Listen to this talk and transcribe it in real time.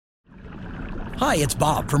Hi, it's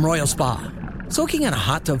Bob from Royal Spa. Soaking in a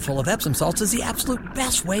hot tub full of Epsom salts is the absolute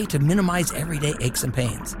best way to minimize everyday aches and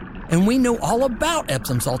pains. And we know all about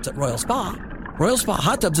Epsom salts at Royal Spa. Royal Spa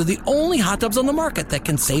hot tubs are the only hot tubs on the market that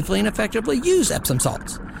can safely and effectively use Epsom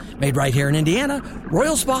salts. Made right here in Indiana,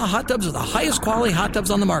 Royal Spa hot tubs are the highest quality hot tubs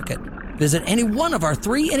on the market. Visit any one of our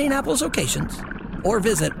 3 Indianapolis locations or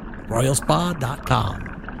visit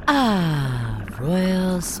royalspa.com. Ah,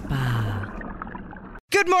 Royal Spa.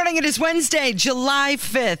 Good morning. It is Wednesday, July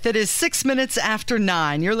 5th. It is 6 minutes after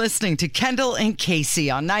 9. You're listening to Kendall and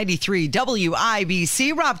Casey on 93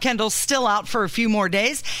 WIBC. Rob Kendall's still out for a few more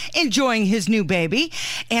days, enjoying his new baby.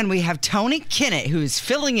 And we have Tony Kinnett, who's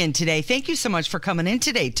filling in today. Thank you so much for coming in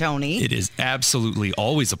today, Tony. It is absolutely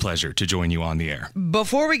always a pleasure to join you on the air.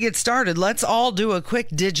 Before we get started, let's all do a quick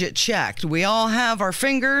digit check. Do we all have our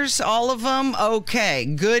fingers, all of them? Okay,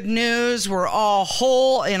 good news. We're all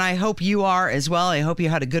whole, and I hope you are as well. I hope you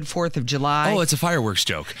had a good 4th of July. Oh, it's a fireworks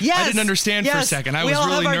joke. Yes. I didn't understand for a second. I was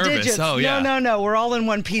really nervous. Digits. Oh, yeah. No. We're all in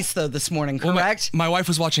one piece, though, this morning, correct? Well, my wife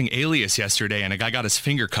was watching Alias yesterday, and a guy got his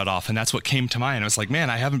finger cut off, and that's what came to mind. I was like, man,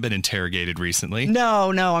 I haven't been interrogated recently. No,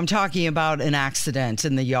 I'm talking about an accident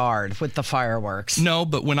in the yard with the fireworks. No,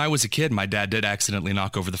 but when I was a kid, my dad did accidentally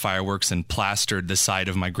knock over the fireworks and plastered the side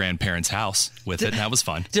of my grandparents' house with it, and that was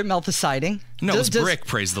fun. Did it melt the siding? No, it was brick,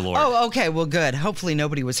 praise the Lord. Oh, okay. Well, good. Hopefully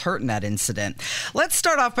nobody was hurt in that incident. Let's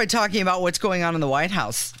start off by talking about what's going on in the White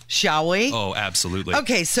House, shall we? Oh, absolutely.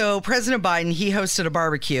 Okay, so President Biden, he hosted a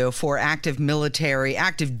barbecue for active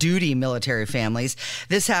duty military families.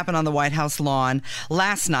 This happened on the White House lawn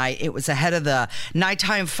last night. It was ahead of the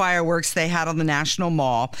nighttime fireworks they had on the National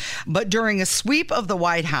Mall. But during a sweep of the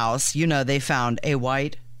White House, they found a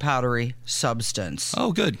white powdery substance.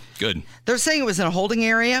 Oh, good. They're saying it was in a holding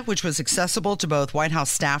area, which was accessible to both White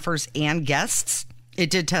House staffers and guests. It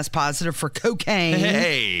did test positive for cocaine.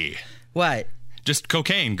 Hey. What? Just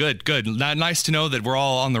cocaine. Good. Nice to know that we're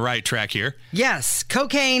all on the right track here. Yes,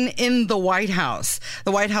 cocaine in the White House.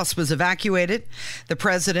 The White House was evacuated. The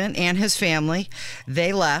president and his family,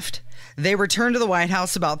 they left. They returned to the White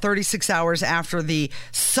House about 36 hours after the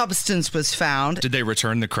substance was found. Did they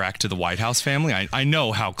return the crack to the White House family? I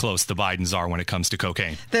know how close the Bidens are when it comes to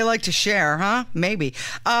cocaine. They like to share, huh? Maybe.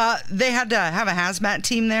 They had to have a hazmat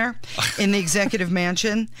team there in the executive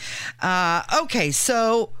mansion. Okay,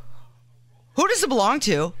 so who does it belong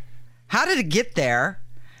to? How did it get there?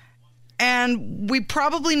 And we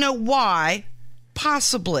probably know why,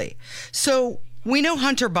 possibly. So we know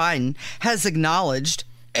Hunter Biden has acknowledged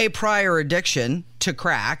a prior addiction to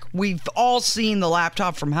crack. We've all seen the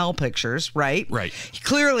laptop from hell pictures, right? Right. He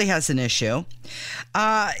clearly has an issue.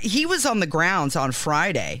 He was on the grounds on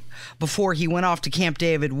Friday before he went off to Camp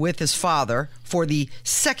David with his father for the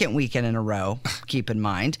second weekend in a row, keep in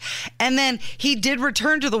mind. And then he did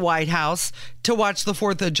return to the White House to watch the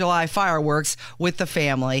 4th of July fireworks with the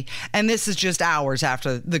family. And this is just hours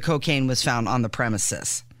after the cocaine was found on the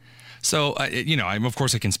premises. So, of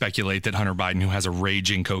course I can speculate that Hunter Biden, who has a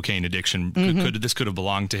raging cocaine addiction, this could have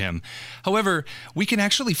belonged to him. However, we can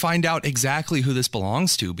actually find out exactly who this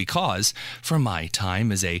belongs to because from my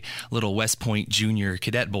time as a little West Point junior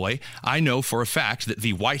cadet boy, I know for a fact that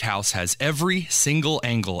the White House has every single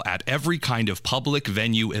angle at every kind of public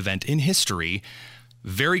venue event in history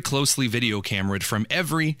very closely video cameraed from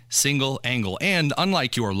every single angle. And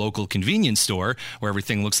unlike your local convenience store, where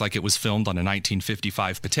everything looks like it was filmed on a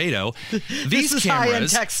 1955 potato, these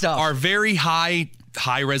cameras are very high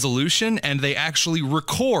resolution, and they actually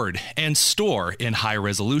record and store in high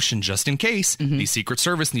resolution just in case the Secret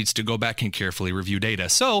Service needs to go back and carefully review data.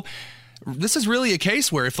 So this is really a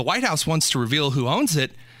case where if the White House wants to reveal who owns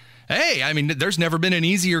it, hey, I mean, there's never been an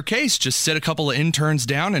easier case. Just sit a couple of interns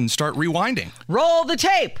down and start rewinding. Roll the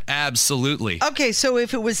tape. Absolutely. Okay, so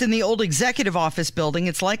if it was in the old executive office building,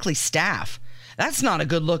 it's likely staff. That's not a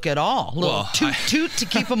good look at all. Little toot to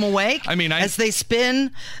keep them awake as they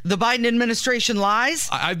spin the Biden administration lies.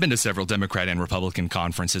 I've been to several Democrat and Republican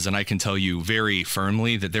conferences, and I can tell you very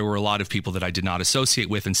firmly that there were a lot of people that I did not associate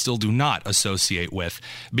with and still do not associate with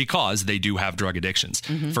because they do have drug addictions.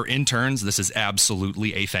 For interns, this is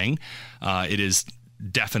absolutely a thing. It is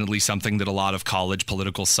definitely something that a lot of college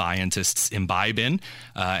political scientists imbibe in.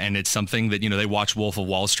 And it's something that, they watch Wolf of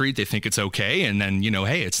Wall Street, they think it's okay. And then,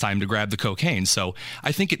 hey, it's time to grab the cocaine. So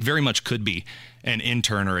I think it very much could be an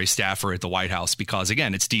intern or a staffer at the White House because,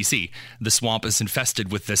 again, it's D.C. The swamp is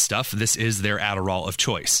infested with this stuff. This is their Adderall of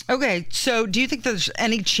choice. Okay, so do you think there's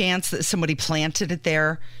any chance that somebody planted it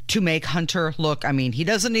there to make Hunter look, I mean, he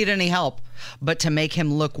doesn't need any help, but to make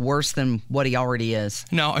him look worse than what he already is?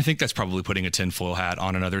 No, I think that's probably putting a tinfoil hat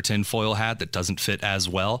on another tinfoil hat that doesn't fit as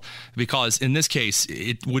well, because in this case,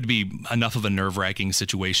 it would be enough of a nerve-wracking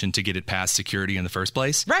situation to get it past security in the first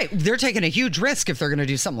place. Right. They're taking a huge risk if they're going to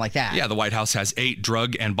do something like that. Yeah, the White House has 8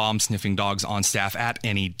 drug and bomb-sniffing dogs on staff at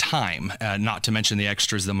any time, not to mention the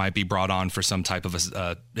extras that might be brought on for some type of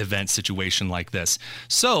event situation like this.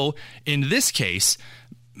 So, in this case,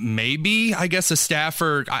 maybe, I guess, a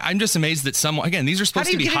staffer. I'm just amazed that someone, again, these are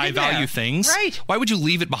supposed to be high-value things. Right. Why would you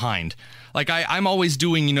leave it behind? Like, I'm always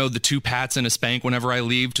doing, the 2 pats and a spank whenever I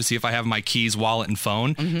leave to see if I have my keys, wallet, and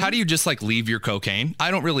phone. Mm-hmm. How do you just, leave your cocaine? I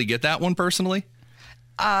don't really get that one personally.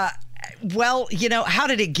 Well, how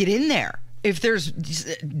did it get in there? If there's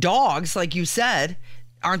dogs, like you said,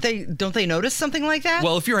 don't they notice something like that?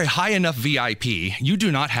 Well, if you're a high enough VIP, you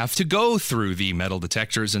do not have to go through the metal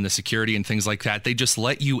detectors and the security and things like that. They just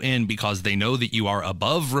let you in because they know that you are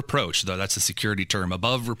above reproach, though that's a security term,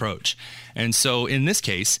 above reproach. And so in this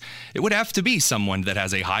case, it would have to be someone that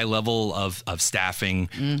has a high level of staffing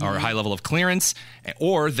or a high level of clearance,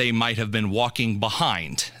 or they might have been walking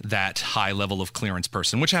behind that high level of clearance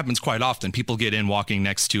person, which happens quite often. People get in walking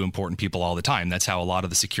next to important people all the time. That's how a lot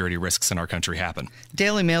of the security risks in our country happen.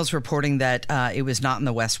 Daily Mail's reporting that it was not in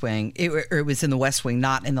the West Wing. It was in the West Wing,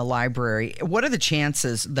 not in the library. What are the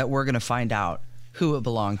chances that we're going to find out who it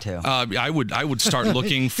belonged to? I would start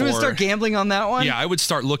looking for... You want to start gambling on that one? Yeah, I would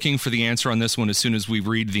start looking for the answer on this one as soon as we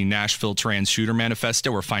read the Nashville Trans Shooter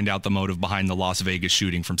Manifesto or find out the motive behind the Las Vegas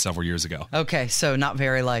shooting from several years ago. Okay, so not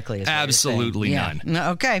very likely. Absolutely none.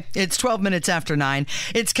 Okay, it's 12 minutes after 9.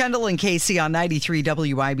 It's Kendall and Casey on 93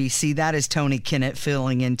 WIBC. That is Tony Kinnett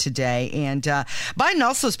filling in today. And Biden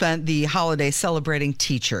also spent the holiday celebrating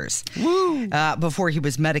teachers. Woo! Before he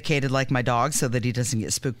was medicated like my dog so that he doesn't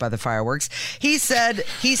get spooked by the fireworks. He said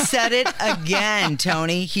it again,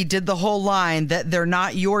 Tony. He did the whole line that they're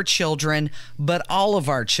not your children, but all of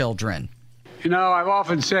our children. I've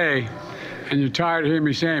often say, and you're tired of hearing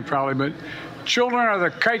me saying it probably, but children are the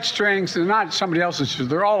kite strings. They're not somebody else's children.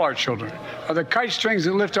 They're all our children. Are the kite strings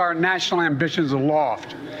that lift our national ambitions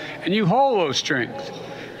aloft. And you hold those strings.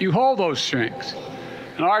 You hold those strings.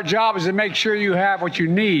 And our job is to make sure you have what you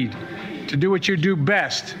need to do what you do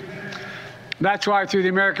best. That's why through the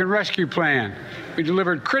American Rescue Plan, we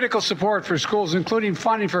delivered critical support for schools, including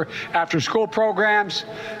funding for after-school programs,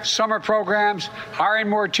 summer programs, hiring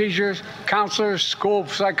more teachers, counselors, school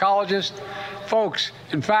psychologists. Folks,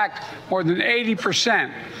 in fact, more than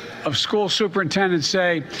 80% of school superintendents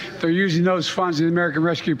say they're using those funds in the American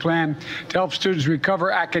Rescue Plan to help students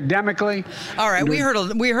recover academically. All right, we heard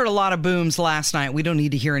a lot of booms last night. We don't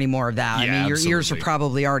need to hear any more of that. Yeah, I mean, your absolutely. ears are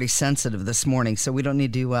probably already sensitive this morning, so we don't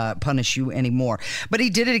need to punish you anymore. But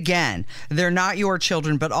he did it again. They're not your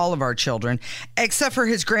children, but all of our children, except for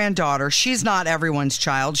his granddaughter. She's not everyone's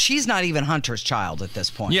child. She's not even Hunter's child at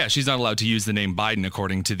this point. Yeah, she's not allowed to use the name Biden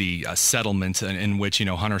according to the settlement in which,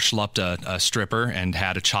 Hunter schlepped a stripper and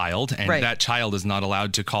had a child. And right. That child is not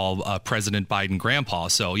allowed to call President Biden grandpa.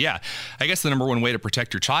 So, yeah, I guess the number one way to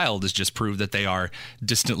protect your child is just prove that they are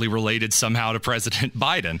distantly related somehow to President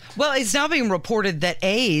Biden. Well, it's now being reported that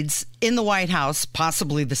aides in the White House,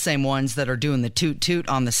 possibly the same ones that are doing the toot-toot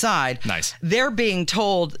on the side, nice. They're being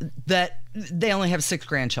told that they only have 6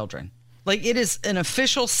 grandchildren. Like, it is an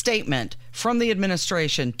official statement from the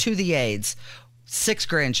administration to the aides. 6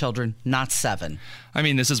 grandchildren, not 7. I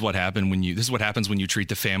mean, this is what happens when you treat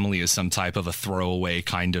the family as some type of a throwaway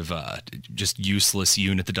kind of just useless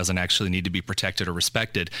unit that doesn't actually need to be protected or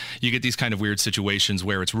respected. You get these kind of weird situations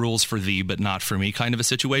where it's rules for thee but not for me kind of a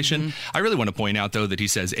situation. Mm-hmm. I really want to point out, though, that he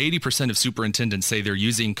says 80% of superintendents say they're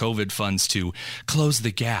using COVID funds to close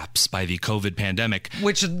the gaps by the COVID pandemic.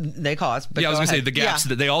 Which they caused. But yeah, I was going to say the gaps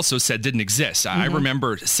that they also said didn't exist. Mm-hmm. I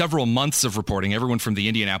remember several months of reporting, everyone from the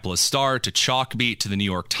Indianapolis Star to Chalkbeat to the New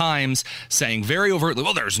York Times saying very overtly,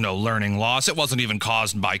 well, there's no learning loss. It wasn't even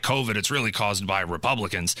caused by COVID. It's really caused by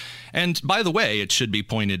Republicans. And by the way, it should be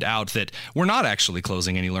pointed out that we're not actually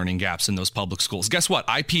closing any learning gaps in those public schools. Guess what?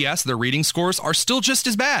 IPS, their reading scores are still just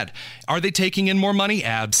as bad. Are they taking in more money?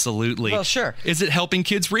 Absolutely. Well, sure. Is it helping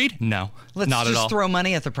kids read? No, not at all. Let's just throw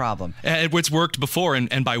money at the problem. It's worked before,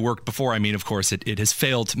 and by worked before, I mean, of course, it has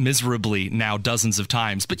failed miserably now dozens of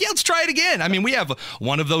times. But yeah, let's try it again. I mean, we have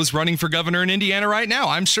one of those running for governor in Indiana right now.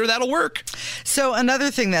 I'm sure that'll work. So So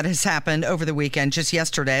another thing that has happened over the weekend, just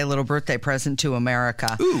yesterday, a little birthday present to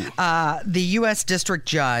America. The U.S. District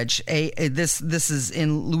Judge, this is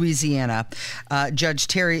in Louisiana, Judge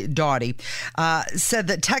Terry Doughty, said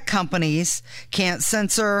that tech companies can't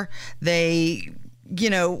censor. They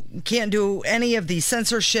can't do any of the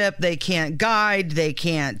censorship. They can't guide. They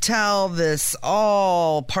can't tell. This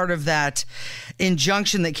all part of that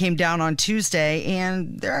injunction that came down on Tuesday.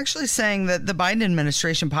 And they're actually saying that the Biden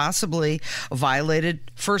administration possibly violated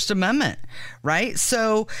First Amendment, right?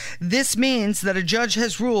 So this means that a judge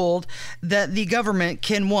has ruled that the government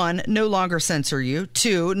can, 1, no longer censor you,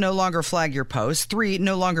 2, no longer flag your posts, 3,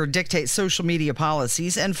 no longer dictate social media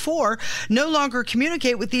policies, and 4, no longer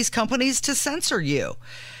communicate with these companies to censor you.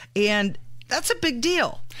 And that's a big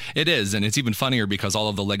deal. It is, and it's even funnier because all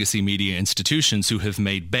of the legacy media institutions who have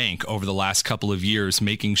made bank over the last couple of years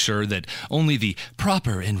making sure that only the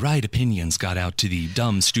proper and right opinions got out to the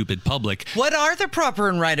dumb, stupid public. What are the proper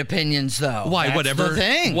and right opinions, though? Why,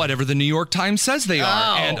 that's whatever the New York Times says they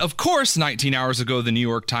are. And of course, 19 hours ago, the New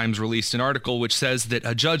York Times released an article which says that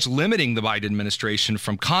a judge limiting the Biden administration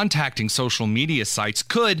from contacting social media sites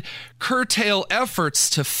could curtail efforts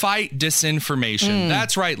to fight disinformation.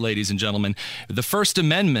 That's right, ladies and gentlemen. The First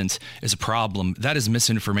Amendment is a problem. That is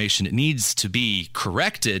misinformation. It needs to be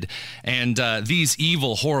corrected. And these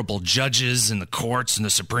evil, horrible judges in the courts and the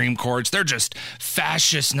Supreme Courts, they're just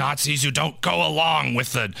fascist Nazis who don't go along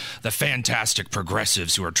with the fantastic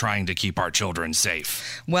progressives who are trying to keep our children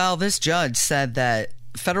safe. Well, this judge said that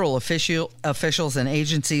federal officials and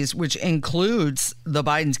agencies, which includes the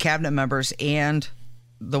Biden's cabinet members and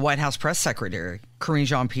the White House press secretary, Karine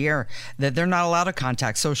Jean-Pierre, that they're not allowed to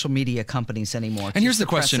contact social media companies anymore. And here's the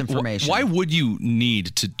question. Why would you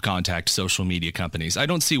need to contact social media companies? I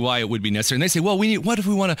don't see why it would be necessary. And they say, well, what if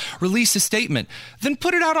we want to release a statement? Then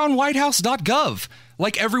put it out on whitehouse.gov.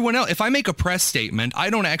 Like everyone else, if I make a press statement, I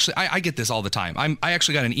get this all the time. I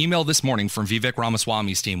actually got an email this morning from Vivek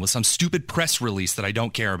Ramaswamy's team with some stupid press release that I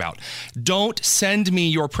don't care about. Don't send me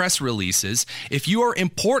your press releases. If you are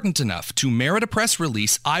important enough to merit a press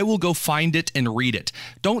release, I will go find it and read it.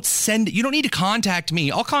 Don't send it. You don't need to contact me.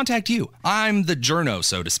 I'll contact you. I'm the journo,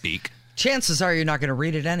 so to speak. Chances are you're not going to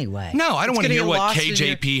read it anyway. No, I don't want to hear what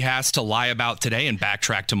KJP has to lie about today and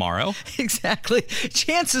backtrack tomorrow. Exactly.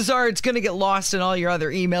 Chances are it's going to get lost in all your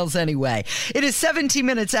other emails anyway. It is 17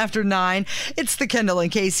 minutes after 9. It's the Kendall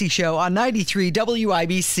and Casey Show on 93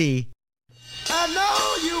 WIBC. I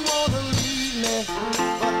know you want to leave me,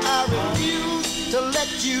 but I refuse to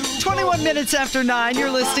let you 21 minutes after 9,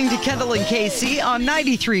 you're listening to Kendall and Casey on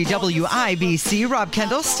 93 WIBC. Rob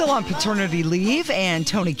Kendall still on paternity leave, and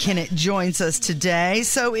Tony Kinnett joins us today.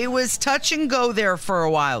 So it was touch and go there for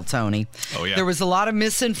a while, Tony. Oh, yeah. There was a lot of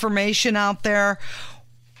misinformation out there.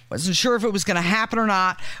 Wasn't sure if it was going to happen or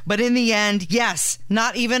not. But in the end, yes,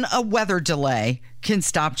 not even a weather delay can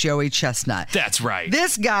stop Joey Chestnut. That's right.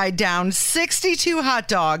 This guy downed 62 hot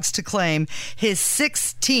dogs to claim his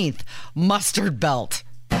 16th mustard belt.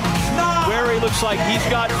 Where he looks like he's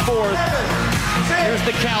got fourth. Here's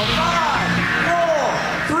the count.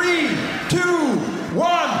 5, 4, 3, 2,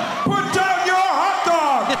 1. Put down your hot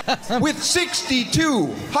dog. With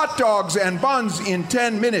 62 hot dogs and buns in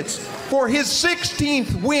 10 minutes for his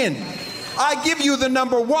 16th win, I give you the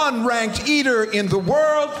number 1 ranked eater in the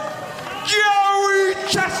world, Joey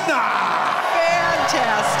Chestnut.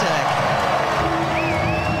 Fantastic.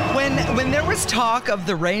 When there was talk of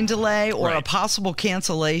the rain delay or a possible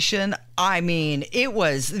cancellation, I mean, it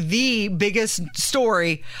was the biggest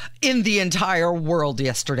story in the entire world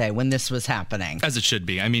yesterday when this was happening. As it should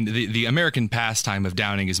be. I mean, the American pastime of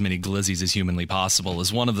downing as many glizzies as humanly possible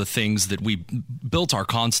is one of the things that we built our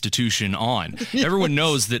Constitution on. Yes. Everyone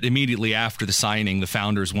knows that immediately after the signing, the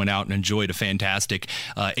founders went out and enjoyed a fantastic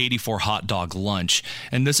 84 hot dog lunch.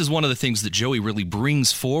 And this is one of the things that Joey really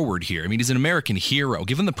brings forward here. I mean, he's an American hero,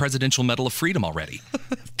 given the Presidential Medal of Freedom already.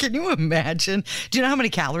 Can you imagine? Do you know how many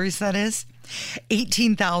calories that is?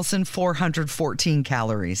 18,414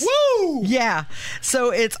 calories. Woo! Yeah.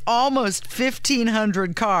 So it's almost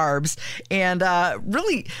 1,500 carbs. And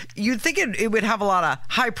really, you'd think it would have a lot of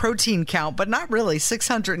high protein count, but not really.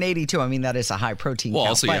 682. I mean, that is a high protein count. Well,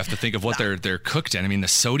 also you have to think of what they're cooked in. I mean, the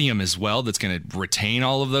sodium as well that's going to retain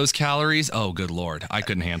all of those calories. Oh, good Lord. I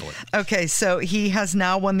couldn't handle it. Okay, so he has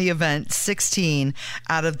now won the event 16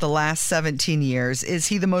 out of the last 17 years. Is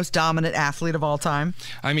he the most dominant athlete of all time?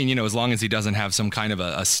 I mean, as long as he doesn't doesn't have some kind of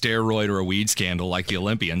a steroid or a weed scandal like the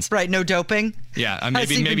Olympians. Right, no doping. Yeah,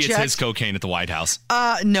 maybe it's his cocaine at the White House.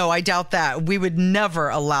 No, I doubt that. We would never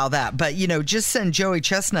allow that. But, just send Joey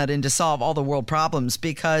Chestnut in to solve all the world problems,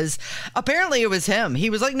 because apparently it was him. He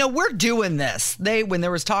was like, no, we're doing this. When there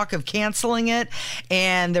was talk of canceling it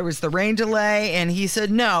and there was the rain delay, and he said,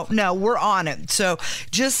 no, we're on it. So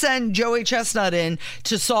just send Joey Chestnut in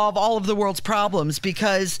to solve all of the world's problems,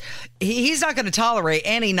 because he's not going to tolerate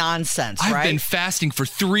any nonsense, right? I've been fasting for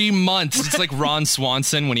 3 months. It's like Ron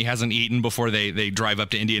Swanson when he hasn't eaten before they drive up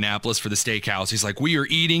to Indianapolis for the steakhouse. He's like, we are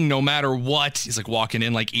eating no matter what. He's like walking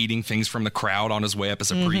in, like eating things from the crowd on his way up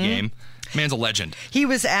as a pregame. Man's a legend. He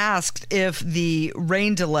was asked if the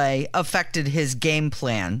rain delay affected his game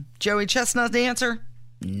plan. Joey Chestnut's answer?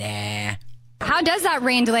 Nah. How does that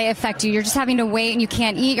rain delay affect you? You're just having to wait and you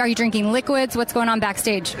can't eat. Are you drinking liquids? What's going on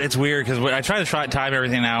backstage? It's weird because I try to time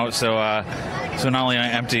everything out. So not only am I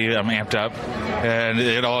empty, I'm amped up. And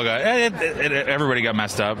it all got, everybody got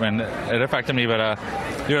messed up and it affected me. But,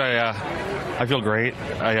 I feel great.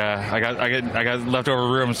 I got leftover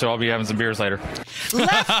room, so I'll be having some beers later.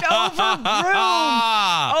 Leftover room!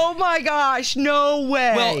 Oh my gosh, no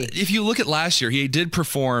way. Well, if you look at last year, he did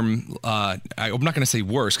perform, I'm not going to say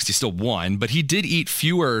worse because he still won, but he did eat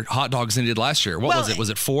fewer hot dogs than he did last year. What was it? Was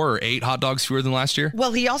it 4 or 8 hot dogs fewer than last year?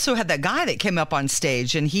 Well, he also had that guy that came up on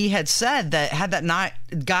stage, and he had said that had that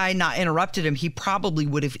guy not interrupted him, he probably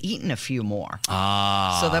would have eaten a few more.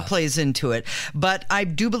 So that plays into it. But I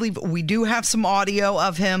do believe we do have some audio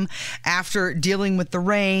of him after dealing with the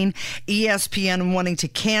rain, ESPN wanting to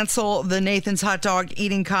cancel the Nathan's hot dog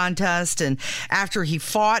eating contest, and after he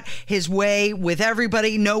fought his way with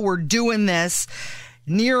everybody, no, we're doing this,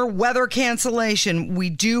 near weather cancellation. We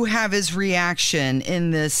do have his reaction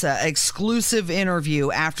in this exclusive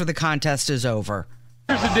interview after the contest is over.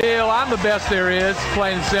 Here's the deal. I'm the best there is,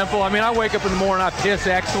 plain and simple. I mean, I wake up in the morning, I piss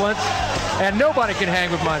excellence, and nobody can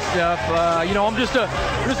hang with my stuff. I'm just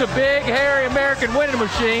a big, hairy American winning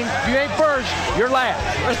machine. If you ain't first, you're last.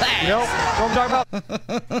 You know what I'm talking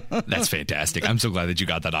about? That's fantastic. I'm so glad that you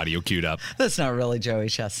got that audio queued up. That's not really Joey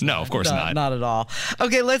Chestnut. No, of course not. Not at all.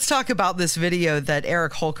 Okay, let's talk about this video that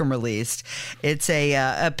Eric Holcomb released. It's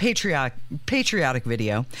a patriotic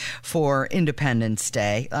video for Independence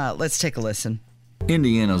Day. Let's take a listen.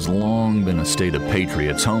 Indiana's long been a state of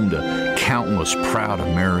patriots, home to countless proud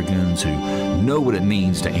Americans who know what it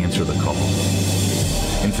means to answer the call.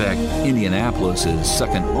 In fact, Indianapolis is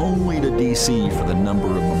second only to D.C. for the number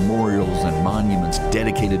of memorials and monuments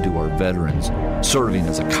dedicated to our veterans, serving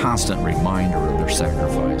as a constant reminder of their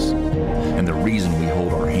sacrifice. And the reason we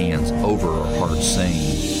hold our hands over our hearts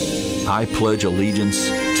saying, I pledge allegiance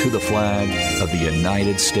to the flag of the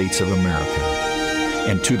United States of America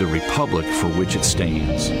and to the republic for which it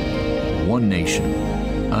stands, one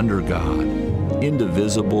nation, under God,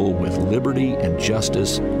 indivisible, with liberty and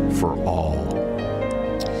justice for all.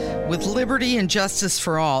 With liberty and justice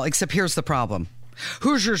for all, except here's the problem.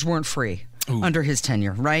 Hoosiers weren't free under his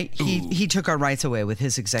tenure, right? He took our rights away with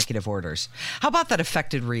his executive orders. How about that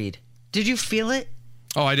affected Reed? Did you feel it?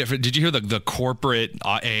 Oh, I did. Did you hear the corporate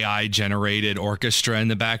AI-generated orchestra in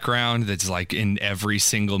the background that's like in every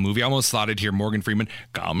single movie? I almost thought I'd hear Morgan Freeman,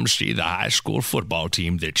 come see the high school football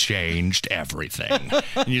team that changed everything.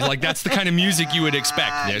 And you're like, that's the kind of music you would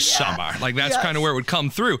expect this summer. Like, that's kind of where it would come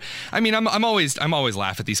through. I mean, I'm always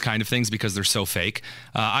laugh at these kind of things because they're so fake.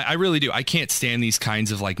 I really do. I can't stand these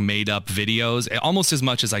kinds of like made-up videos almost as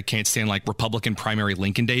much as I can't stand like Republican primary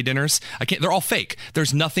Lincoln Day dinners. They're all fake.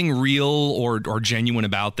 There's nothing real or genuine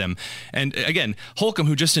about them. And again, Holcomb,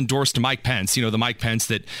 who just endorsed Mike Pence, the Mike Pence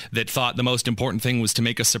that thought the most important thing was to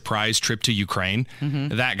make a surprise trip to Ukraine,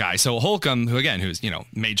 that guy. So Holcomb, who's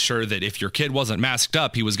made sure that if your kid wasn't masked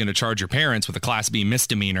up, he was going to charge your parents with a Class B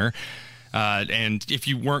misdemeanor. And if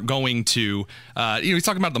you weren't going to, he's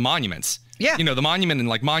talking about the monuments. Yeah. The monument and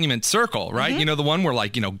like Monument Circle, right? The one where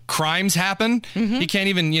like, crimes happen. He can't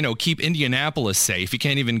even, keep Indianapolis safe. He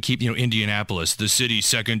can't even keep, Indianapolis, the city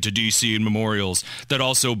second to D.C. in memorials that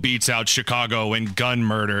also beats out Chicago in gun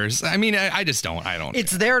murders. I mean, I don't.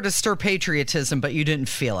 It's there to stir patriotism, but you didn't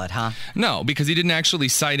feel it, huh? No, because he didn't actually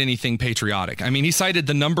cite anything patriotic. I mean, he cited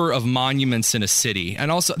the number of monuments in a city.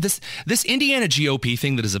 And also this Indiana GOP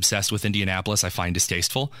thing that is obsessed with Indianapolis, I find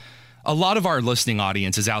distasteful. A lot of our listening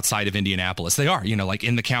audience is outside of Indianapolis. They are, like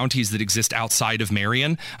in the counties that exist outside of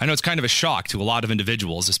Marion. I know it's kind of a shock to a lot of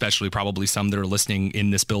individuals, especially probably some that are listening in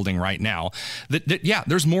this building right now, that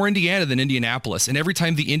there's more Indiana than Indianapolis. And every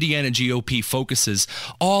time the Indiana GOP focuses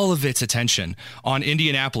all of its attention on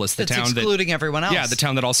Indianapolis, the town excluding everyone else. Yeah, the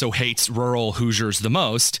town that also hates rural Hoosiers the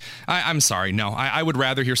most. I'm sorry. No, I would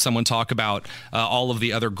rather hear someone talk about all of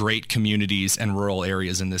the other great communities and rural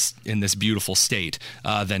areas in this beautiful state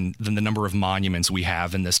than the number of monuments we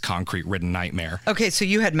have in this concrete-ridden nightmare. Okay, so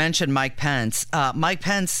you had mentioned Mike Pence. Mike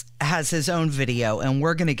Pence has his own video, and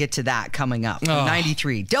we're going to get to that coming up.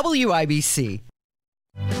 93 WIBC.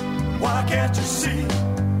 Why can't you see?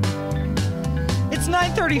 It's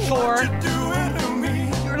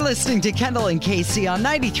 9:34. You're listening to Kendall and Casey on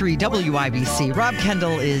 93 WIBC. Rob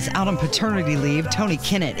Kendall is out on paternity leave. Tony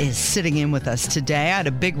Kinnett is sitting in with us today. I had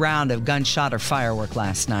a big round of gunshot or firework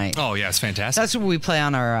last night. Oh, yeah, it's fantastic. That's what we play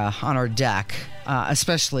on our deck,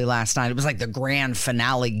 especially last night. It was like the grand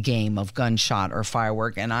finale game of gunshot or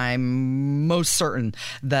firework, and I'm most certain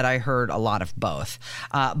that I heard a lot of both.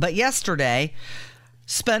 But yesterday,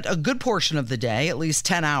 spent a good portion of the day, at least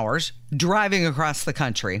 10 hours, driving across the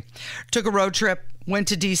country. Took a road trip, went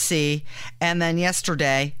to D.C., and then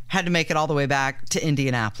yesterday had to make it all the way back to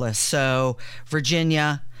Indianapolis. So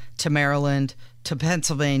Virginia to Maryland to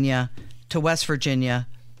Pennsylvania to West Virginia,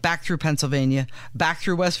 back through Pennsylvania, back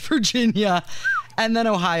through West Virginia, and then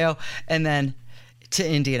Ohio, and then to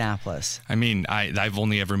Indianapolis. I mean, I've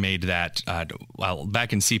only ever made that,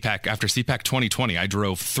 back in CPAC, after CPAC 2020, I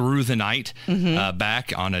drove through the night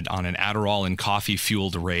back on an Adderall and coffee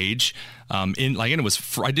fueled rage. It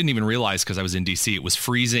was, I didn't even realize because I was in DC, it was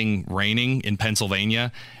freezing, raining in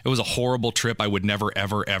Pennsylvania. It was a horrible trip. I would never,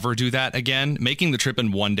 ever, ever do that again. Making the trip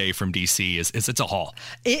in one day from DC it's a haul.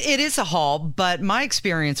 It is a haul, but my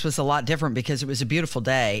experience was a lot different because it was a beautiful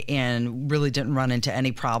day and really didn't run into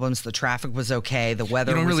any problems. The traffic was okay. The weather was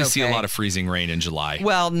okay. You don't really see a lot of freezing rain in July.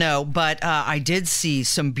 Well, no, but I did see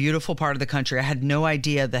some beautiful part of the country. I had no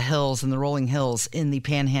idea the hills and the rolling hills in the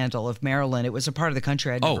panhandle of Maryland. It was a part of the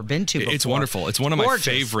country I'd never been to before. It's wonderful. It's one of my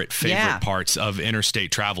favorite Yeah. parts of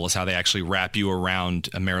interstate travel is how they actually wrap you around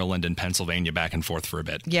Maryland and Pennsylvania back and forth for a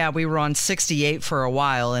bit. Yeah, we were on 68 for a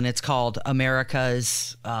while, and it's called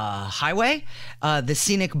America's Highway, the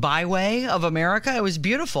Scenic Byway of America. It was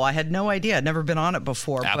beautiful. I had no idea. I'd never been on it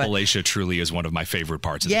before. Appalachia truly is one of my favorite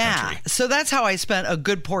parts of the country. Yeah, so that's how I spent a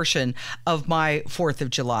good portion of my 4th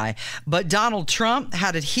of July. But Donald Trump,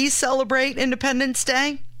 how did he celebrate Independence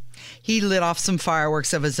Day? He lit off some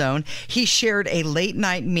fireworks of his own. He shared a late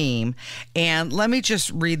night meme. And let me just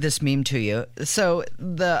read this meme to you. So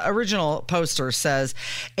the original poster says,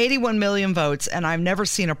 81 million votes, and I've never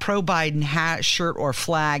seen a pro-Biden hat, shirt, or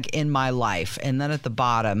flag in my life. And then at the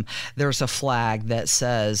bottom, there's a flag that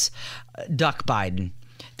says, Duck Biden.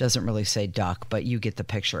 Doesn't really say duck, but you get the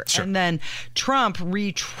picture. Sure. And then Trump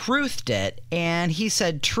retruthed it, and he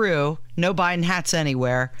said, true, no Biden hats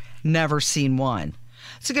anywhere, never seen one.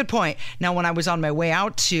 It's a good point. Now, when I was on my way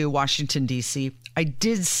out to Washington, D.C., I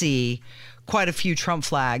did see quite a few Trump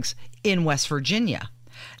flags in West Virginia.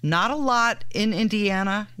 Not a lot in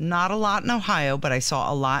Indiana, not a lot in Ohio, but I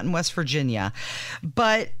saw a lot in West Virginia.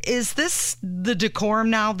 But is this the decorum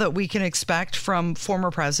now that we can expect from former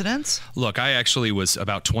presidents? Look, I actually was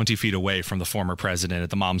about 20 feet away from the former president at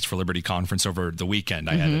the Moms for Liberty conference over the weekend.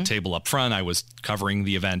 I had a table up front. I was covering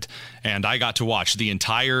the event, and I got to watch the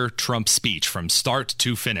entire Trump speech from start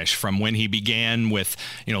to finish, from when he began with,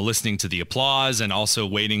 listening to the applause and also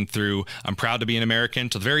waiting through I'm proud to be an American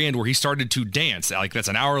to the very end where he started to dance. Like that's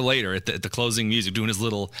an hour later at the closing music, doing his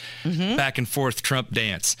little back and forth Trump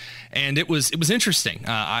dance. And it was interesting.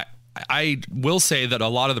 I will say that a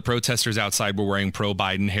lot of the protesters outside were wearing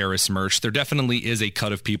pro-Biden Harris merch. There definitely is a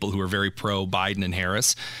cut of people who are very pro-Biden and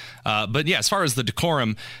Harris. But yeah, as far as the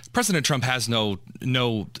decorum, President Trump has no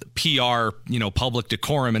PR, public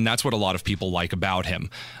decorum, and that's what a lot of people like about him.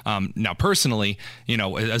 Now, personally,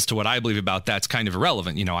 as to what I believe about that's kind of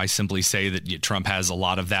irrelevant. I simply say that Trump has a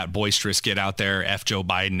lot of that boisterous, get out there, F Joe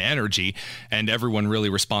Biden energy, and everyone really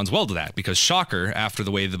responds well to that because, shocker, after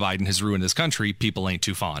the way the Biden has ruined this country, people ain't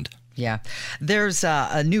too fond. Yeah. There's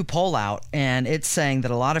a new poll out, and it's saying that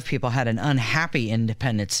a lot of people had an unhappy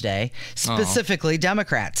Independence Day, specifically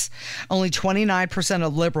Democrats. Only 29%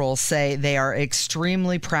 of liberals say they are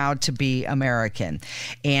extremely proud to be American,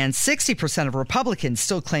 and 60% of Republicans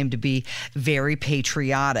still claim to be very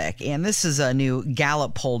patriotic. And this is a new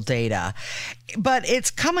Gallup poll data. But it's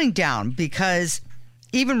coming down because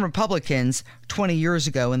even Republicans, 20 years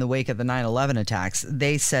ago in the wake of the 9/11 attacks,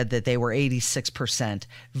 they said that they were 86%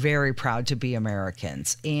 very proud to be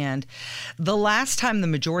Americans. And the last time the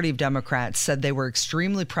majority of Democrats said they were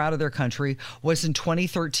extremely proud of their country was in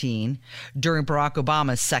 2013 during Barack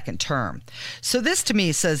Obama's second term. So this to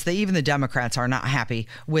me says that even the Democrats are not happy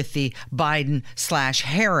with the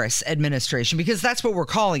Biden/Harris administration, because that's what we're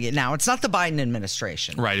calling it now. It's not the Biden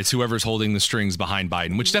administration. Right. It's whoever's holding the strings behind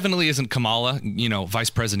Biden, which definitely isn't Kamala, Vice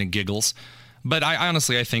President Giggles. But I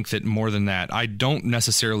honestly, I think that more than that, I don't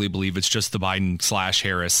necessarily believe it's just the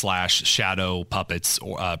Biden/Harris/shadow puppets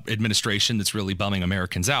or administration that's really bumming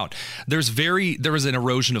Americans out. There was an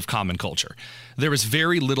erosion of common culture. There was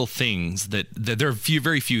very little things that there are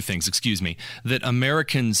very few things, that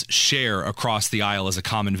Americans share across the aisle as a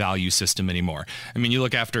common value system anymore. I mean, you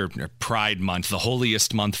look after Pride Month, the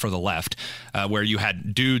holiest month for the left, where you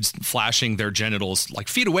had dudes flashing their genitals like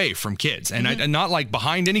feet away from kids and not like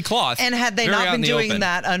behind any cloth. And had they not been doing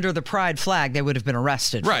that under the Pride flag, they would have been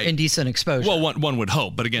arrested for indecent exposure. Well, one would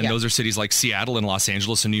hope. But again, those are cities like Seattle and Los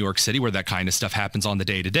Angeles and New York City where that kind of stuff happens on the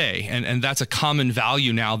day-to-day. And that's a common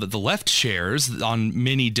value now that the left shares on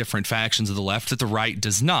many different factions of the left that the right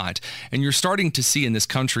does not. And you're starting to see in this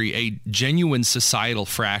country a genuine societal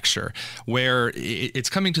fracture where it's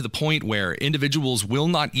coming to the point where individuals will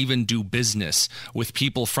not even do business with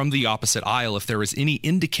people from the opposite aisle if there is any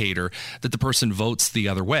indicator that the person votes the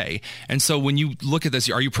other way. And so when you look at this,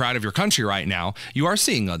 are you proud of your country right now? You are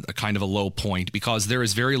seeing a kind of a low point because there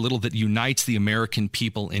is very little that unites the American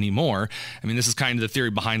people anymore. I mean, this is kind of the theory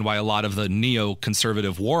behind why a lot of the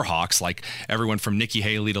neoconservative war hawks, like everyone from Nikki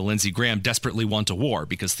Haley to Lindsey Graham, desperately want a war,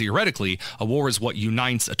 because theoretically a war is what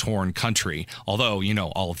unites a torn country. Although,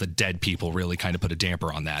 all of the dead people really kind of put a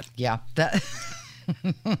damper on that. Yeah,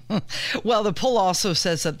 Well, the poll also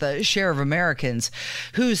says that the share of Americans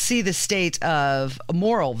who see the state of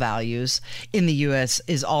moral values in the U.S.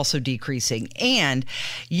 is also decreasing. And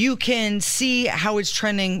you can see how it's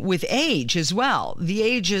trending with age as well. The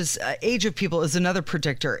age of people is another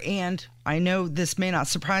predictor. And I know this may not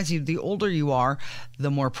surprise you. The older you are,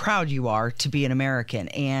 the more proud you are to be an American.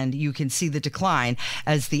 And you can see the decline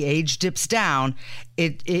as the age dips down.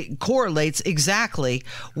 It correlates exactly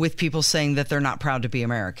with people saying that they're not proud to be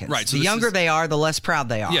Americans. Right. So the younger they are, the less proud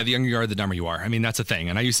they are. Yeah, the younger you are, the dumber you are. I mean, that's a thing.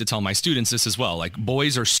 And I used to tell my students this as well. Like,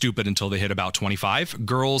 boys are stupid until they hit about 25.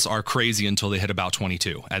 Girls are crazy until they hit about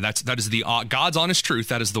 22. And that is the God's honest truth.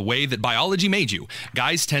 That is the way that biology made you.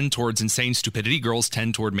 Guys tend towards insane stupidity. Girls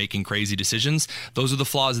tend toward making crazy decisions. Those are the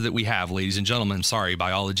flaws that we have, ladies and gentlemen. Sorry,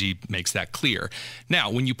 biology makes that clear. Now,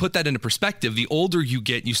 when you put that into perspective, the older you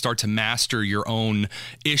get, you start to master your own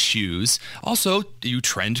issues. Also, you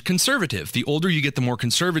trend conservative. The older you get, the more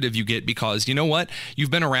conservative you get, because you know what?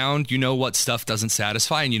 You've been around, you know what stuff doesn't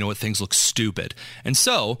satisfy, and you know what things look stupid. And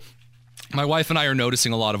so my wife and I are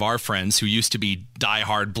noticing a lot of our friends who used to be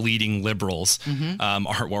diehard bleeding liberals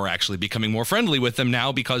are actually becoming more friendly with them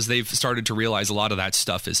now, because they've started to realize a lot of that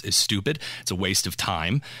stuff is stupid. It's a waste of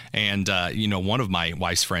time. And, one of my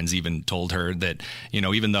wife's friends even told her that,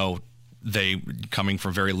 even though they, coming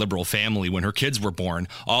from a very liberal family, when her kids were born,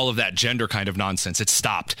 all of that gender kind of nonsense, it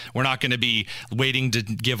stopped. We're not going to be waiting to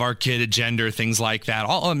give our kid a gender, things like that.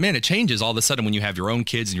 It changes all of a sudden when you have your own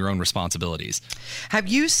kids and your own responsibilities. Have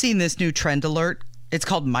you seen this new trend alert? It's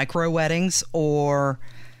called micro weddings or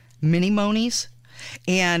mini monies.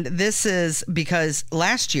 And this is because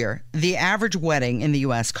last year, the average wedding in the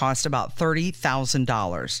U.S. cost about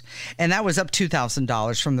 $30,000. And that was up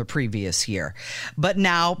 $2,000 from the previous year. But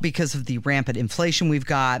now, because of the rampant inflation we've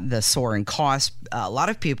got, the soaring costs, a lot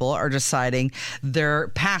of people are deciding they're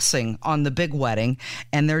passing on the big wedding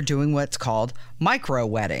and they're doing what's called micro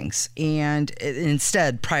weddings, and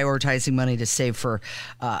instead prioritizing money to save for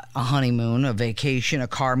a honeymoon, a vacation, a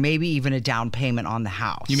car, maybe even a down payment on the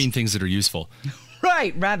house. You mean things that are useful?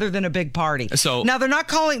 Right, rather than a big party. So now they're not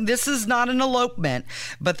calling, this is not an elopement,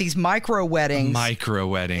 but these micro weddings.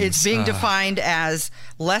 It's being defined as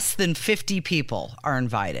less than 50 people are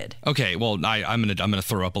invited. Okay, well, I'm gonna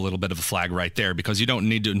throw up a little bit of a flag right there, because you don't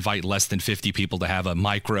need to invite less than 50 people to have a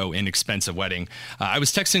micro inexpensive wedding. I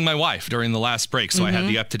was texting my wife during the last break, so I had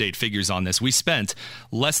the up-to-date figures on this. We spent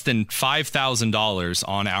less than $5,000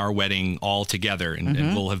 on our wedding altogether,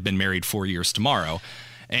 and we'll have been married 4 years tomorrow.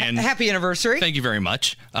 And happy anniversary. Thank you very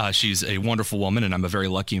much. She's a wonderful woman, and I'm a very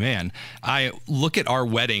lucky man. I look at our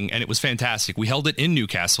wedding, and it was fantastic. We held it in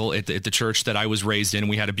Newcastle at the church that I was raised in.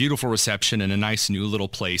 We had a beautiful reception in a nice new little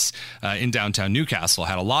place in downtown Newcastle.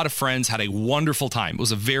 Had a lot of friends, had a wonderful time. It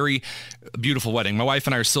was a very beautiful wedding. My wife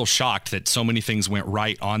and I are still shocked that so many things went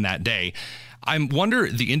right on that day. I wonder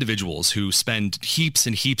the individuals who spend heaps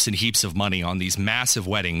and heaps and heaps of money on these massive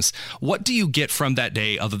weddings, what do you get from that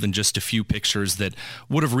day other than just a few pictures that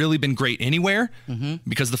would have really been great anywhere?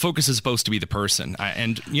 Because the focus is supposed to be the person.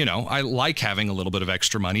 I like having a little bit of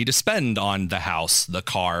extra money to spend on the house, the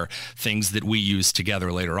car, things that we use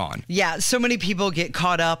together later on. Yeah, so many people get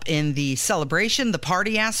caught up in the celebration, the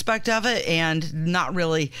party aspect of it, and not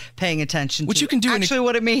really paying attention to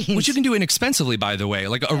what it means. Which you can do inexpensively, by the way.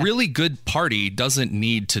 Like a really good party doesn't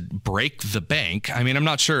need to break the bank. I mean, I'm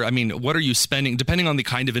not sure. I mean, what are you spending, depending on the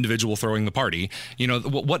kind of individual throwing the party,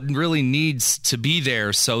 what really needs to be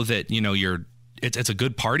there so that, it's a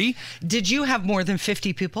good party. Did you have more than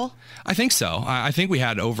 50 people? I think so. I think we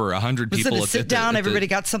had over 100 people. Was it a sit down? Everybody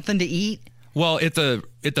got something to eat? Well, at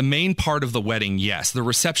the main part of the wedding, yes. The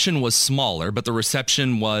reception was smaller, but the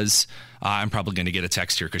reception was, I'm probably going to get a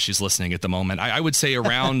text here because she's listening at the moment. I would say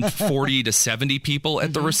around 40 to 70 people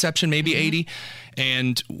at the reception, maybe 80.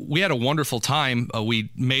 And we had a wonderful time. We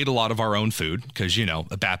made a lot of our own food because,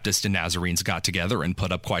 Baptist and Nazarenes got together and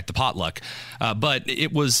put up quite the potluck. But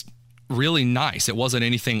it was really nice. It wasn't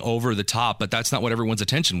anything over the top, but that's not what everyone's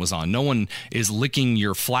attention was on. No one is licking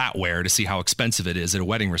your flatware to see how expensive it is at a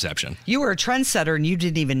wedding reception. You were a trendsetter and you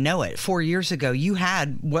didn't even know it. 4 years ago, you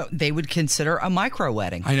had what they would consider a micro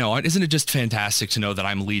wedding. I know. Isn't it just fantastic to know that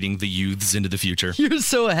I'm leading the youths into the future? You're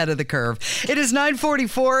so ahead of the curve. It is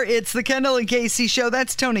 9:44. It's the Kendall and Casey Show.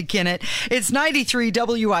 That's Tony Kinnett. It's 93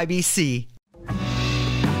 WIBC.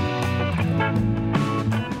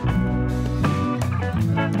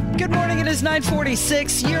 Good morning. It is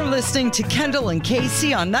 9:46. You're listening to Kendall and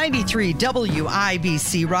Casey on 93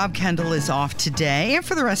 WIBC. Rob Kendall is off today, and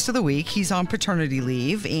for the rest of the week, he's on paternity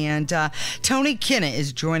leave. And Tony Kinnett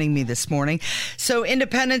is joining me this morning. So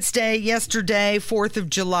Independence Day yesterday, 4th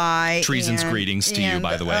of July. Treason's greetings to you,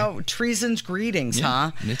 by the way. Oh, treason's greetings,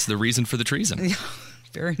 huh? It's the reason for the treason.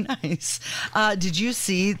 Very nice. Did you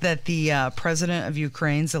see that the president of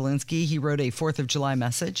Ukraine, Zelensky, he wrote a 4th of July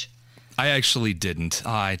message? I actually didn't.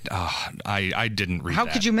 I didn't read that. How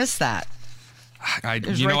could you miss that? I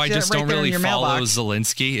just don't really follow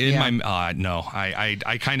Zelensky.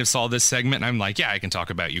 I kind of saw this segment and I'm like, yeah, I can talk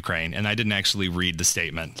about Ukraine. And I didn't actually read the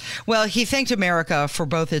statement. Well, he thanked America for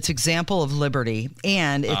both its example of liberty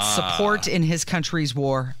and its support in his country's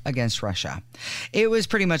war against Russia. It was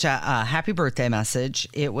pretty much a happy birthday message.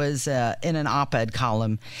 It was in an op-ed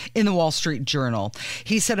column in the Wall Street Journal.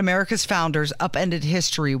 He said America's founders upended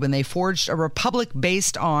history when they forged a republic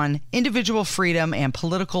based on individual freedom and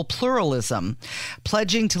political pluralism,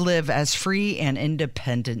 pledging to live as free and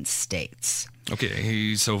independent states.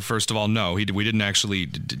 Okay, so first of all, no, we didn't actually,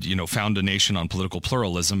 found a nation on political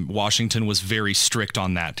pluralism. Washington was very strict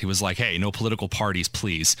on that. He was like, hey, no political parties,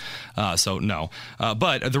 please. So no.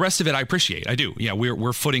 But the rest of it I appreciate. I do. Yeah,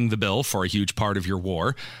 we're footing the bill for a huge part of your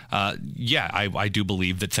war. I do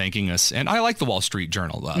believe that thanking us, and I like the Wall Street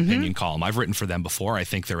Journal opinion column. I've written for them before. I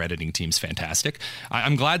think their editing team's fantastic.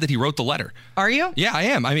 I'm glad that he wrote the letter. Are you? Yeah, I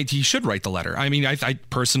am. I mean, he should write the letter. I mean, I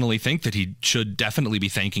personally think that he should definitely be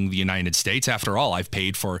thanking the United States. After all, I've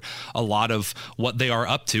paid for a lot of what they are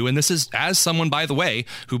up to. And this is as someone, by the way,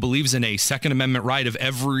 who believes in a Second Amendment right of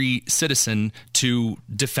every citizen to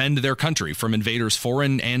defend their country from invaders,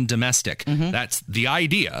 foreign and domestic. That's the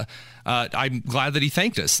idea. I'm glad that he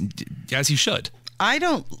thanked us, as he should. I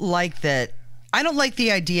don't like that. I don't like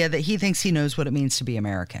the idea that he thinks he knows what it means to be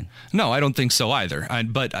American. No, I don't think so either.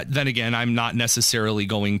 But then again, I'm not necessarily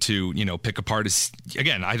going to, pick apart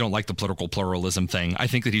again, I don't like the political pluralism thing. I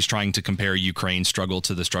think that he's trying to compare Ukraine's struggle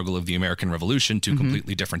to the struggle of the American Revolution, two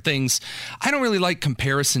completely different things. I don't really like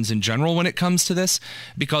comparisons in general when it comes to this,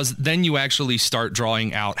 because then you actually start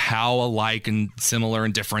drawing out how alike and similar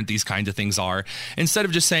and different these kinds of things are. Instead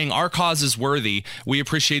of just saying our cause is worthy, we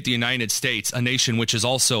appreciate the United States, a nation which has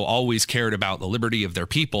also always cared about the liberty of their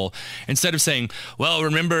people. Instead of saying, well,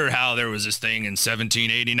 remember how there was this thing in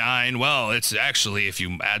 1789? Well, it's actually, if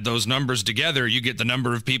you add those numbers together, you get the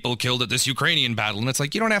number of people killed at this Ukrainian battle. And it's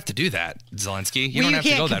like, you don't have to do that, Zelensky. You don't have to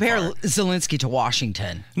go that far. You can't compare Zelensky to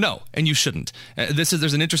Washington. No, and you shouldn't.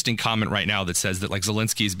 There's an interesting comment right now that says that like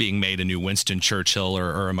Zelensky is being made a new Winston Churchill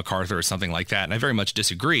or a MacArthur or something like that. And I very much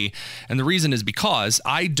disagree. And the reason is because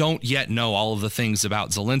I don't yet know all of the things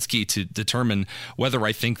about Zelensky to determine whether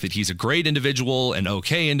I think that he's a great individual individual, an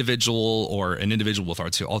okay individual, or an individual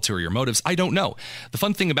with ulterior motives? I don't know. The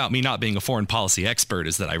fun thing about me not being a foreign policy expert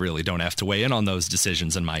is that I really don't have to weigh in on those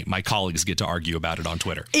decisions, and my colleagues get to argue about it on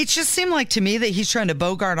Twitter. It just seemed like to me that he's trying to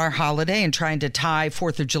bogart our holiday and trying to tie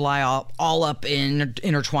 4th of July all up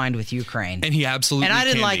intertwined with Ukraine. And he absolutely And I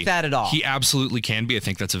didn't can like be. that at all. He absolutely can be. I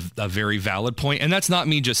think that's a very valid point. And that's not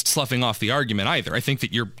me just sloughing off the argument either. I think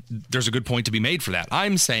that there's a good point to be made for that.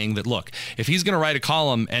 I'm saying that, look, if he's going to write a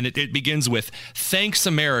column and it begins with, thanks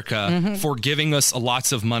America for giving us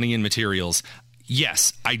lots of money and materials,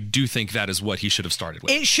 yes, I do think that is what he should have started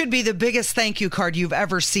with. It should be the biggest thank you card you've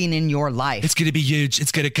ever seen in your life. It's going to be huge.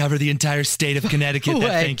 It's going to cover the entire state of Connecticut,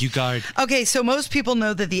 that thank you card. Okay, so most people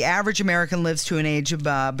know that the average American lives to an age of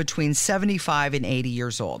between 75 and 80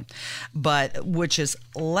 years old. But which is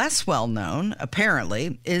less well known,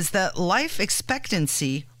 apparently, is that life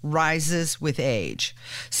expectancy rises with age.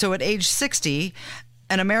 So at age 60,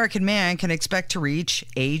 an American man can expect to reach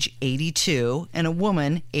age 82 and a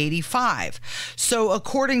woman 85. So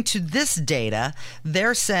according to this data,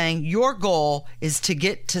 they're saying your goal is to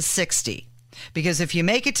get to 60. Because if you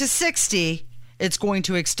make it to 60, it's going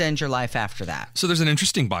to extend your life after that. So there's an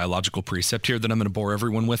interesting biological precept here that I'm going to bore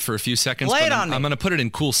everyone with for a few seconds. Lay it on me. I'm going to put it in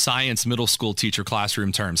cool science middle school teacher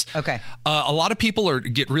classroom terms. Okay. A lot of people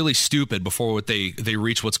get really stupid before they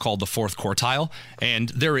reach what's called the 4th quartile.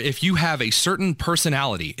 And if you have a certain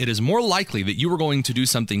personality, it is more likely that you are going to do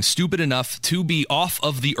something stupid enough to be off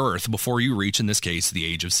of the earth before you reach, in this case, the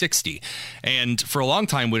age of 60. And for a long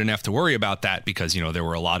time, we didn't have to worry about that because, there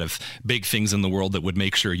were a lot of big things in the world that would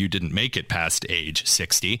make sure you didn't make it past age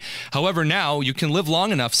 60. However, now you can live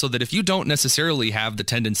long enough so that if you don't necessarily have the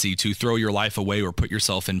tendency to throw your life away or put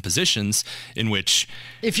yourself in positions in which...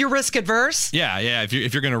 If you're risk adverse? Yeah.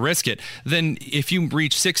 If you're going to risk it, then if you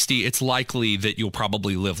reach 60, it's likely that you'll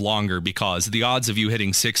probably live longer because the odds of you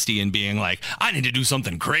hitting 60 and being like, I need to do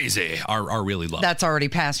something crazy are really low. That's already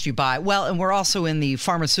passed you by. Well, and we're also in the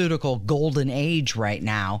pharmaceutical golden age right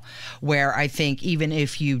now, where I think even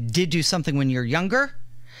if you did do something when you're younger,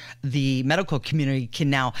 the medical community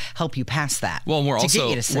can now help you past that. Well, we're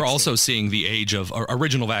also seeing the age of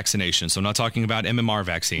original vaccination. So not talking about MMR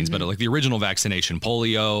vaccines, but like the original vaccination,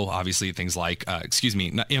 polio, obviously things like, not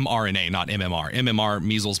mRNA, not MMR, MMR,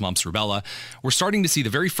 measles, mumps, rubella. We're starting to see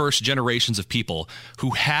the very first generations of people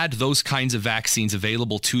who had those kinds of vaccines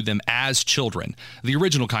available to them as children. The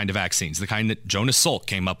original kind of vaccines, the kind that Jonas Salk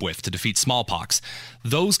came up with to defeat smallpox.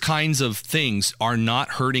 Those kinds of things are not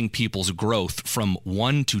hurting people's growth from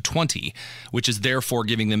 1 to 20, which is therefore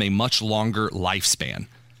giving them a much longer lifespan.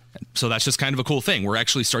 So that's just kind of a cool thing. We're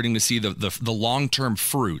actually starting to see the long-term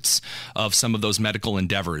fruits of some of those medical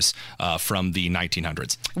endeavors from the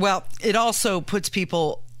 1900s. Well, it also puts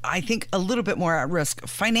people, I think, a little bit more at risk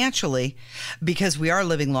financially because we are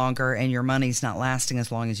living longer and your money's not lasting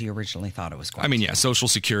as long as you originally thought it was going to. I mean, yeah, Social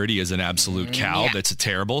Security is an absolute cow. Yeah. That's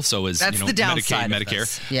terrible. So is that's the downside Medicaid,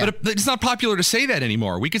 Medicare. Yeah. But it's not popular to say that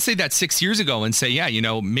anymore. We could say that 6 years ago and say, yeah,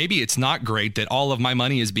 maybe it's not great that all of my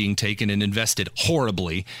money is being taken and invested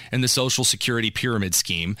horribly in the Social Security pyramid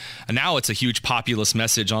scheme. And now it's a huge populist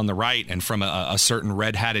message on the right and from a certain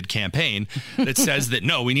red-hatted campaign that says that,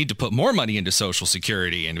 no, we need to put more money into Social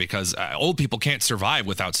Security. And because old people can't survive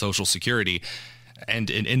without Social Security. And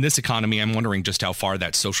in this economy, I'm wondering just how far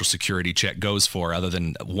that Social Security check goes for other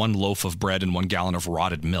than one loaf of bread and 1 gallon of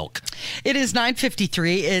rotted milk. It is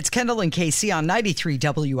 9:53. It's Kendall and Casey on 93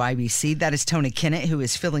 WIBC. That is Tony Kinnett, who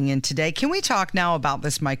is filling in today. Can we talk now about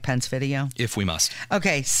this Mike Pence video? If we must.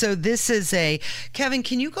 Okay, so this is Kevin,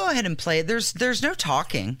 can you go ahead and play it? There's no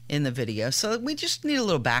talking in the video, so we just need a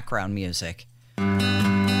little background music.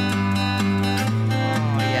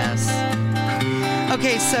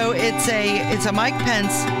 Okay, so it's a Mike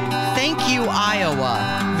Pence Thank You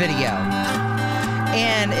Iowa video.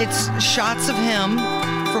 And it's shots of him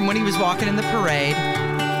from when he was walking in the parade.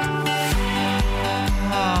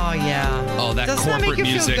 Oh, yeah. Oh, that Doesn't corporate that make you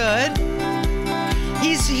music. Feel good?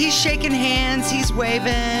 He's shaking hands, he's waving.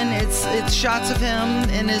 It's shots of him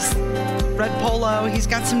in his red polo. He's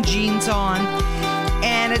got some jeans on.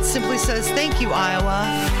 And it simply says, "Thank you, Iowa.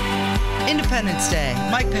 Independence Day,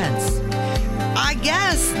 Mike Pence." I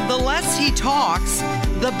guess the less he talks,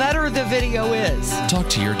 the better the video is. Talk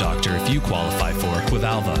to your doctor if you qualify for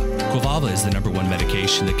Quivalva. Quivalva is the #1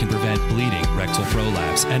 medication that can prevent bleeding, rectal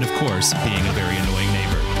prolapse, and of course, being a very annoying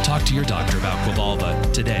neighbor. Talk to your doctor about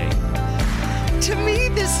Quivalva today. To me,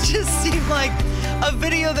 this just seemed like A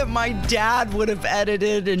video that my dad would have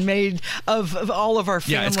edited and made of all of our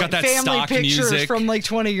family, it's got that family stock pictures music from like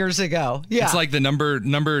 20 years ago. Yeah. It's like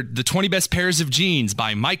the 20 best pairs of jeans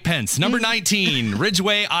by Mike Pence. Number 19,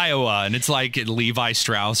 Ridgeway, Iowa. And it's like Levi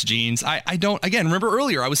Strauss jeans. I don't, again, remember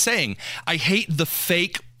earlier I was saying, I hate the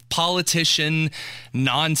fake politician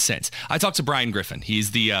nonsense. I talked to Brian Griffin.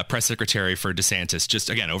 He's the press secretary for DeSantis just,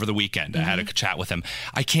 again, over the weekend. I had a chat with him.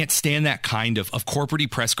 I can't stand that kind of corporate-y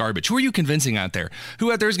press garbage. Who are you convincing out there?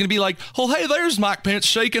 Who out there is going to be like, oh, hey, there's Mike Pence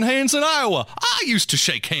shaking hands in Iowa. I used to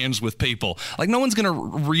shake hands with people. Like, no one's going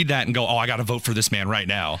to read that and go, oh, I got to vote for this man right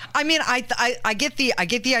now. I mean, I get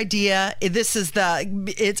the idea. This is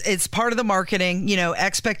it's part of the marketing,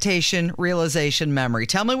 expectation, realization, memory.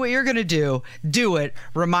 Tell me what you're going to do it,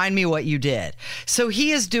 remind me what you did. So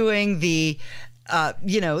he is doing the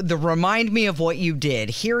remind me of what you did.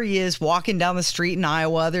 Here he is walking down the street in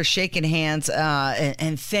Iowa. They're shaking hands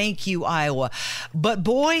and thank you, Iowa. But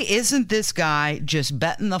boy, isn't this guy just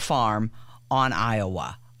betting the farm on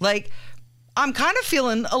Iowa. Like, I'm kind of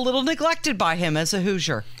feeling a little neglected by him as a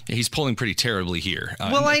Hoosier. Yeah, he's polling pretty terribly here.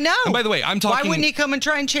 Well, I know. And by the way, I'm talking. Why wouldn't he come and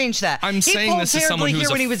try and change that? I'm saying this as someone who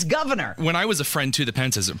was when he was governor. When I was a friend to the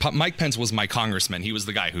Pences, Mike Pence was my congressman. He was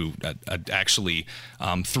the guy who actually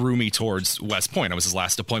threw me towards West Point. I was his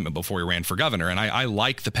last appointment before he ran for governor, and I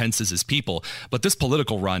like the Pences as people, but this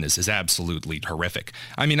political run is absolutely horrific.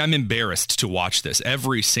 I mean, I'm embarrassed to watch this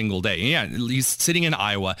every single day. Yeah, he's sitting in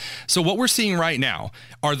Iowa. So what we're seeing right now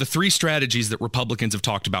are the three strategies that Republicans have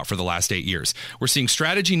talked about for the last 8 years. We're seeing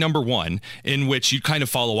strategy number one, in which you kind of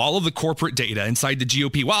follow all of the corporate data inside the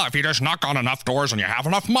GOP. Well, if you just knock on enough doors and you have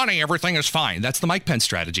enough money, everything is fine. That's the Mike Pence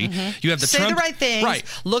strategy. You have the Say Trump, the right things, right?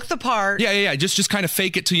 Look the part. Yeah. Just kind of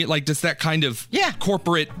fake it to you, like just that kind of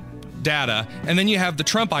corporate data. And then you have the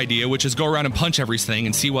Trump idea, which is go around and punch everything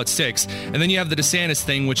and see what sticks. And then you have the DeSantis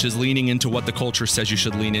thing, which is leaning into what the culture says you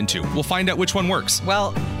should lean into. We'll find out which one works.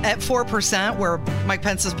 Well, at 4%, where Mike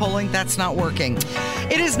Pence is polling, that's not working.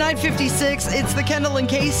 It is 9:56. It's the Kendall and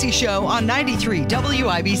Casey Show on 93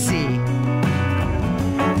 WIBC.